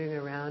and wandering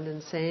around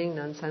and saying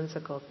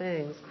nonsensical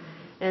things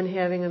and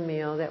having a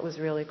meal that was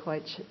really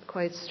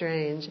quite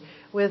strange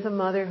with a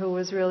mother who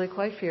was really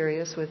quite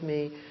furious with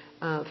me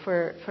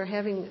for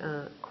having,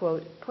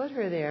 quote, put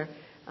her there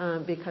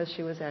because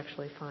she was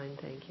actually fine,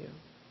 thank you.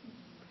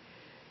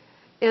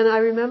 And I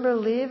remember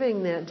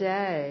leaving that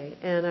day,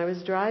 and I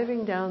was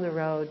driving down the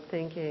road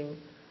thinking,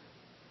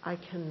 I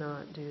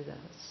cannot do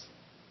this.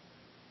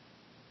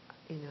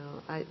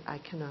 I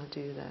cannot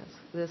do this.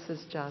 This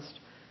is just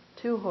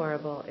too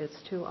horrible.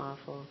 It's too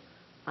awful.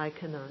 I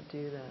cannot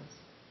do this.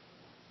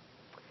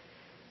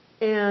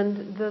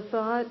 And the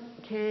thought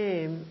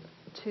came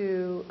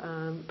to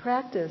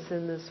practice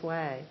in this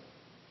way.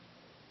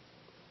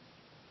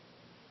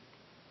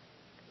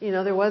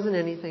 There wasn't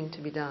anything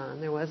to be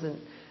done. There wasn't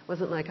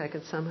like I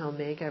could somehow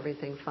make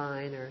everything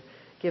fine or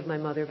give my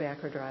mother back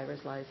her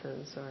driver's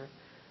license or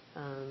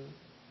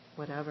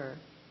whatever.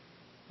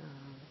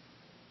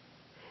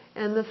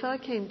 And the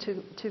thought came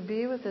to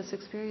be with this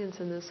experience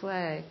in this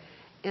way.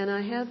 And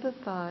I had the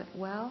thought,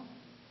 well,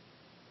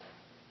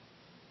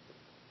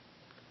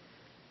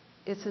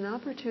 it's an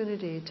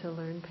opportunity to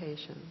learn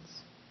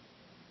patience.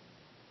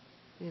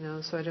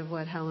 Sort of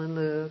what Helen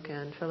Luke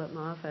and Philip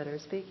Moffat are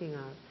speaking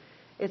of.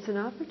 It's an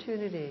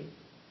opportunity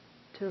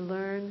to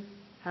learn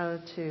how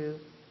to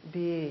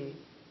be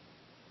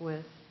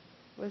with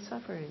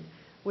suffering,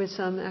 with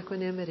some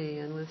equanimity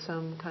and with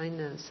some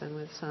kindness and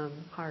with some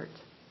heart.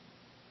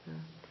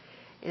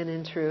 And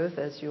in truth,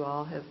 as you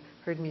all have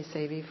heard me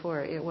say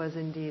before, it was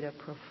indeed a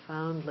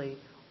profoundly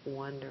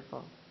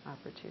wonderful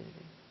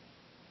opportunity.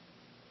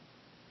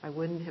 I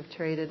wouldn't have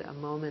traded a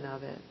moment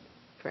of it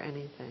for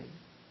anything.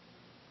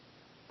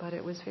 But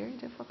it was very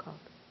difficult.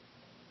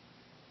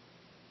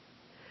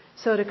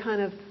 So to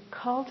kind of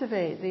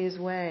cultivate these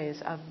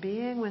ways of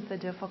being with the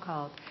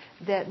difficult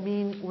that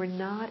mean we're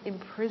not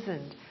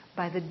imprisoned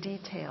by the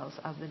details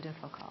of the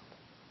difficult.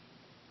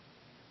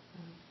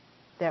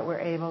 That we're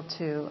able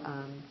to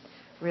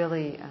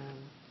really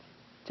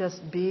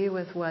just be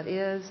with what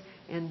is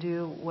and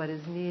do what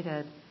is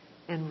needed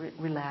and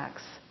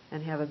relax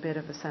and have a bit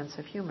of a sense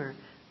of humor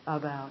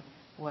about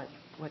what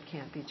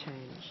can't be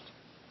changed.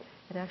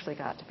 It actually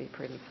got to be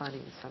pretty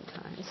funny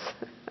sometimes.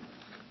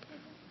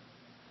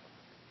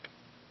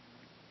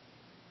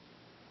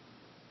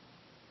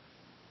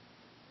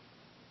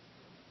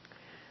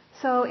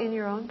 So in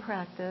your own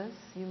practice,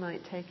 you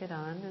might take it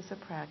on as a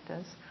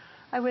practice.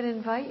 I would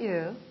invite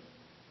you,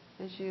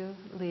 as you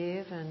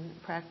leave and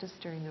practice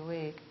during the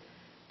week,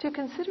 to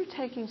consider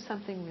taking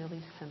something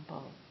really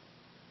simple,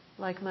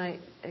 like my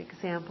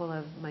example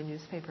of my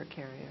newspaper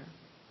carrier.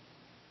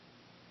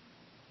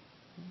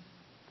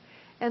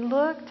 And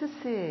look to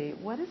see,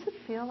 what does it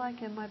feel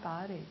like in my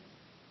body?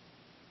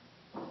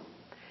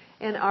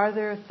 And are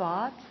there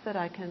thoughts that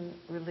I can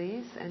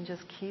release and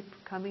just keep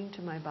coming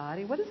to my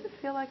body? What does it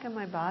feel like in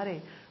my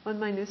body when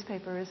my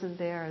newspaper isn't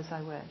there as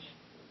I wish?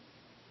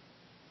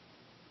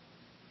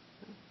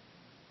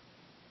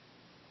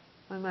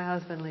 When my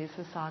husband leaves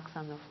his socks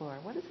on the floor,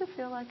 what does it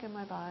feel like in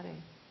my body?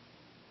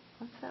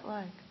 What's that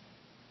like?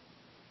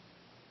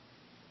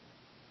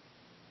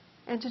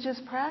 And to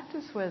just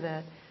practice with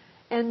it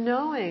and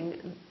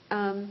knowing,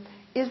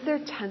 is there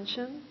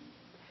tension?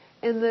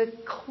 And the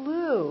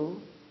clue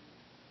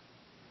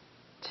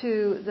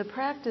to the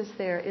practice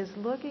there is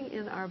looking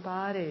in our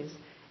bodies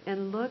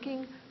and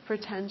looking for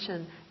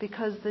tension,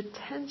 because the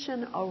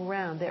tension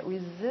around, that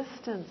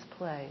resistance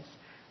place,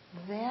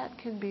 that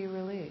can be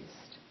released.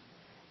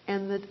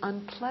 And the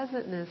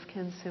unpleasantness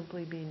can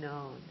simply be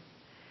known.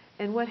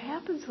 And what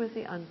happens with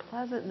the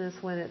unpleasantness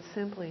when it's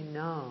simply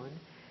known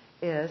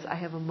is I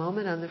have a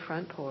moment on the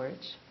front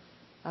porch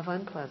of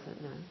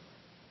unpleasantness.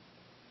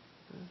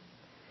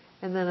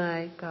 And then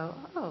I go,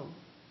 oh,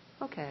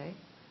 okay.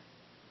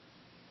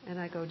 And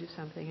I go do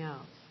something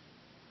else.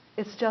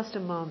 It's just a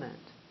moment.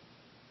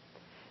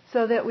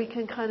 So that we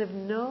can kind of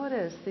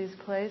notice these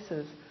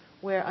places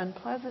where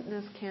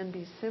unpleasantness can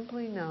be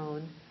simply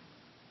known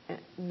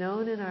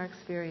in our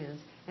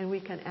experience, and we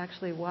can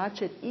actually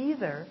watch it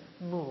either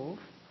move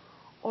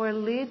or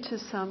lead to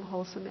some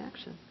wholesome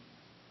action.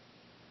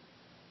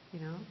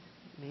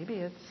 Maybe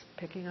it's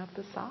picking up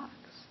the socks,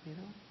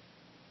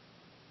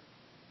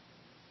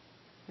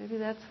 Maybe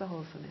that's the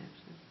wholesome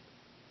action.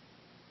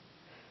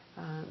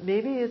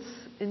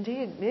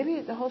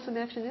 Maybe the wholesome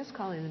action is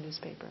calling the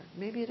newspaper.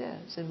 Maybe it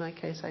is. In my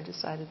case, I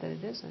decided that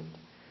it isn't.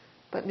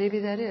 But maybe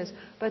that is.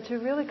 But to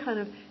really kind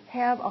of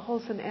have a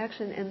wholesome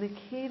action, and the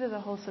key to the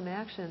wholesome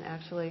action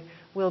actually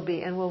will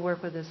be, and we'll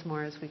work with this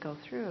more as we go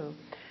through,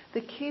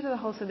 the key to the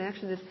wholesome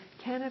action is,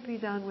 can it be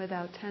done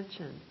without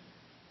tension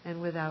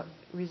and without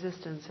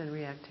resistance and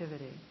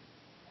reactivity?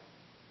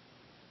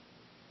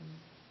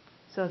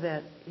 So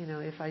that,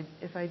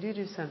 if I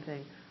do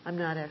something, I'm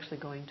not actually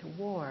going to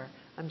war.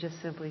 I'm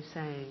just simply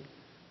saying,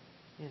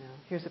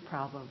 here's a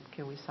problem.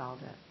 Can we solve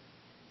it?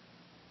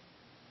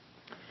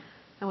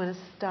 I want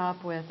to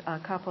stop with a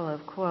couple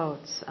of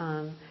quotes.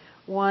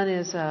 One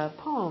is a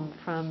poem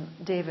from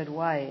David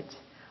White.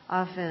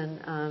 Often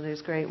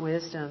there's great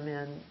wisdom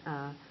in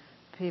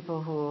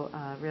people who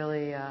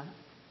really are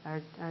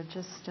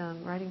just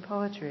writing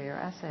poetry or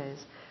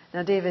essays.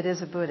 Now, David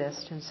is a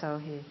Buddhist, and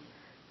so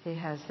he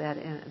has that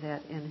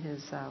in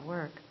his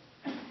work.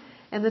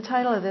 And the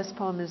title of this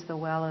poem is The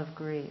Well of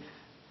Grief.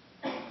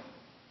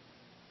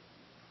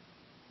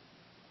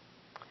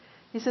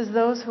 He says,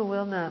 those who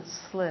will not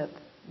slip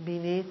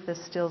beneath the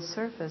still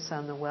surface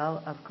on the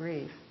well of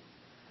grief,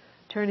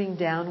 turning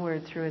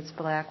downward through its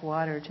black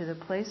water to the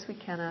place we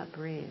cannot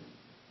breathe,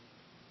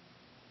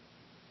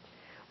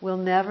 will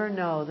never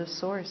know the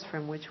source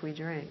from which we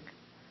drink,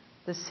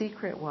 the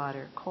secret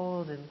water,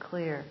 cold and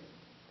clear,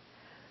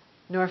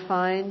 nor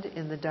find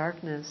in the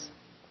darkness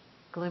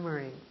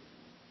glimmering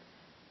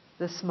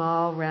the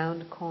small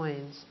round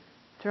coins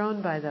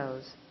thrown by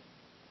those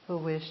who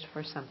wished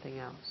for something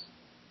else.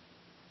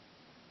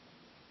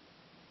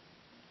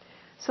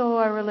 So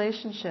our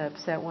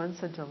relationships, at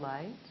once a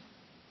delight,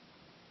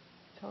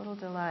 total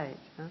delight,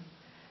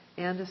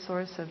 and a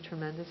source of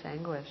tremendous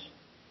anguish,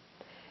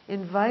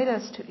 invite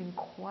us to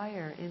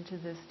inquire into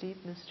this deep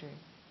mystery.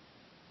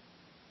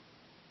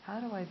 How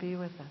do I be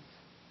with this?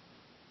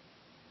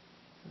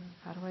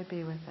 How do I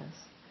be with this?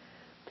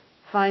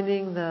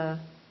 Finding the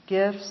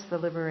gifts, the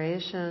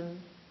liberation,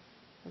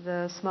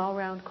 the small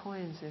round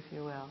coins, if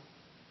you will,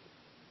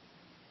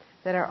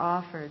 that are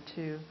offered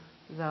to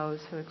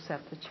those who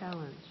accept the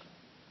challenge.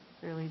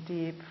 Really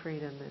deep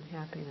freedom and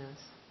happiness.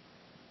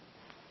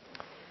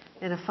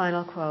 And a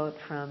final quote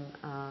from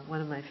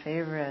one of my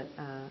favorite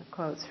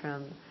quotes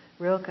from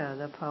Rilke,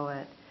 the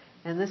poet.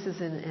 And this is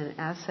in an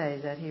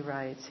essay that he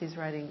writes. He's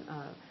writing,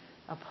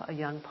 a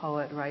young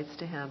poet writes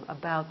to him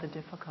about the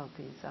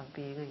difficulties of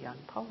being a young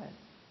poet.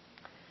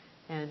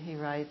 And he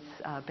writes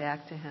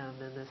back to him,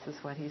 and this is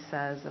what he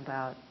says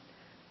about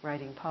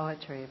writing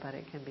poetry, but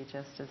it can be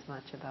just as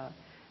much about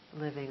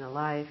living a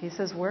life. He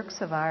says, works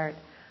of art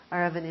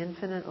are of an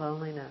infinite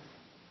loneliness,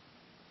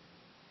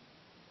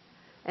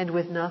 and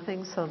with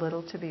nothing so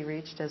little to be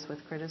reached as with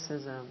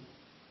criticism.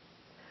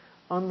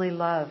 Only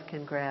love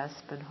can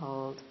grasp and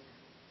hold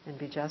and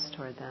be just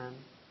toward them.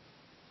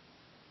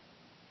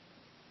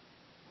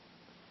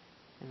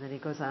 And then he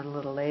goes on a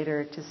little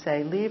later to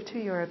say, leave to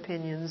your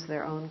opinions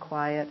their own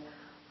quiet,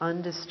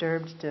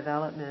 undisturbed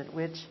development,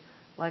 which,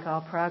 like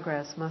all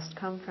progress, must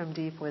come from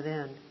deep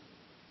within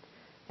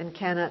and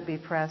cannot be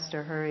pressed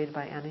or hurried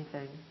by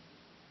anything.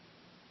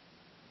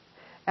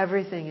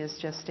 Everything is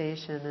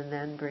gestation and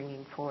then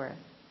bringing forth.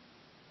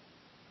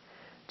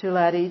 To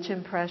let each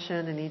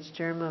impression and each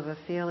germ of a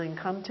feeling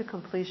come to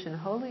completion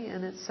wholly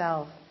in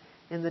itself,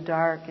 in the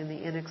dark, in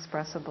the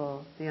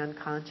inexpressible, the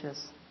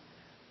unconscious,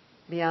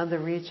 beyond the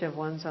reach of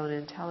one's own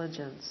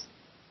intelligence,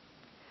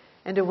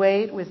 and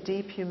await with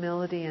deep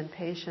humility and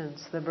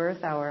patience the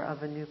birth hour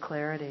of a new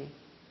clarity.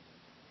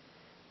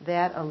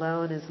 That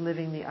alone is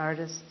living the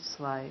artist's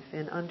life,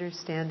 in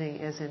understanding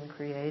as in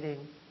creating.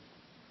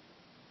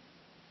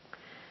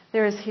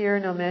 There is here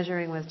no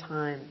measuring with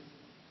time.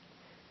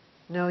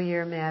 No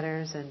year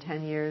matters and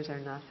 10 years are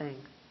nothing.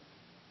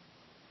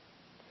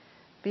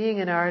 Being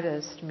an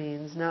artist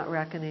means not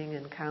reckoning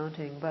and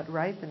counting, but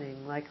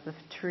ripening like the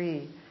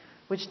tree,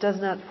 which does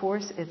not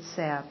force its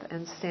sap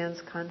and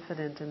stands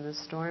confident in the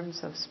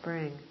storms of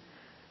spring,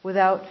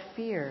 without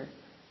fear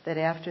that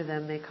after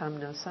them may come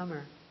no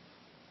summer.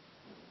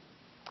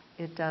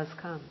 It does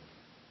come.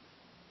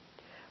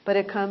 But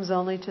it comes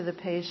only to the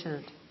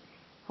patient,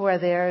 who are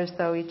there as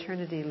though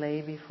eternity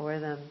lay before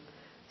them,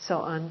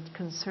 so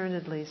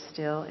unconcernedly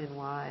still and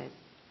wide.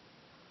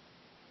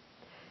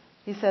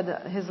 He said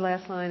that his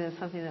last line is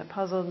something that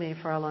puzzled me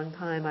for a long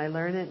time. I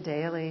learn it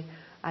daily.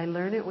 I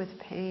learn it with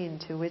pain,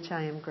 to which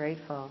I am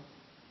grateful.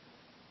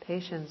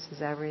 Patience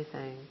is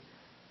everything.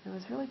 It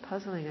was really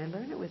puzzling. I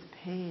learn it with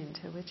pain,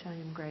 to which I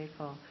am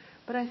grateful.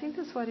 But I think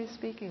that's what he's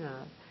speaking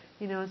of.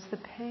 It's the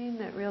pain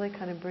that really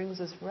kind of brings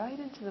us right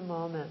into the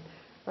moment,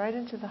 right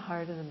into the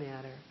heart of the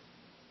matter.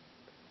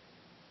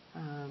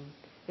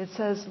 It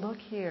says, look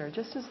here.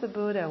 Just as the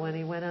Buddha, when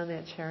he went on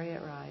that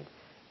chariot ride,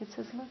 it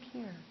says, look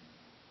here.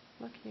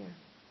 Look here.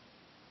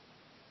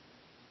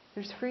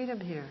 There's freedom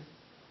here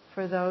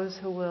for those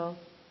who will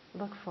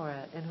look for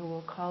it and who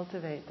will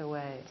cultivate the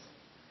ways.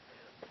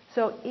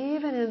 So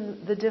even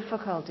in the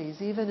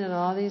difficulties, even in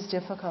all these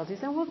difficulties,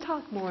 and we'll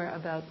talk more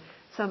about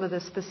some of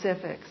the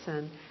specifics,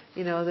 and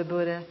the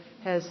Buddha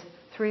has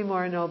 3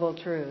 more noble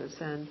truths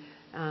and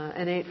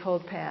an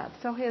 8-fold path.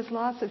 So he has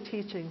lots of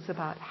teachings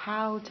about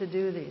how to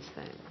do these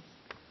things.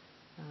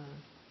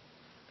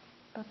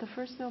 But the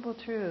first noble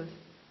truth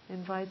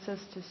invites us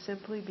to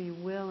simply be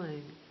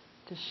willing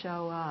to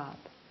show up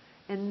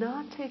and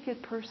not take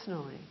it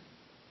personally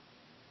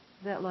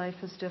that life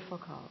is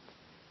difficult,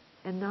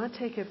 and not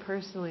take it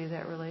personally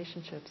that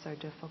relationships are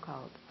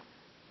difficult.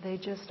 They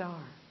just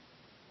are.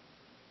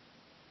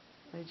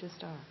 They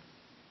just are.